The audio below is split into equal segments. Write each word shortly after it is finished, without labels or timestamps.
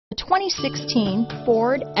2016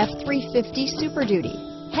 Ford F-350 Super Duty.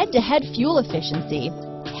 Head-to-head fuel efficiency,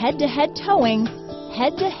 head-to-head towing,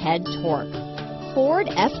 head-to-head torque. Ford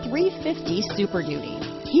F-350 Super Duty.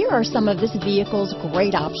 Here are some of this vehicle's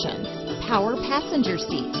great options: power passenger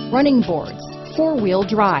seat, running boards, four-wheel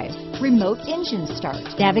drive, remote engine start,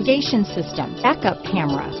 navigation system, backup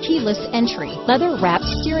camera, keyless entry, leather-wrapped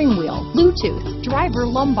steering wheel, Bluetooth, driver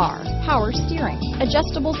lumbar, power steering,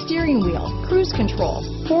 adjustable steering wheel, cruise control,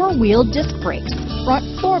 four-wheel disc brakes, front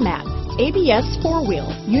floor mats, ABS four-wheel,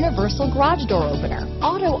 universal garage door opener,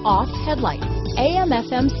 auto-off headlights,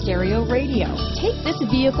 AM/FM stereo radio. Take this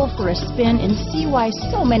vehicle for a spin and see why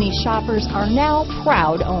so many shoppers are now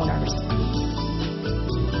proud owners.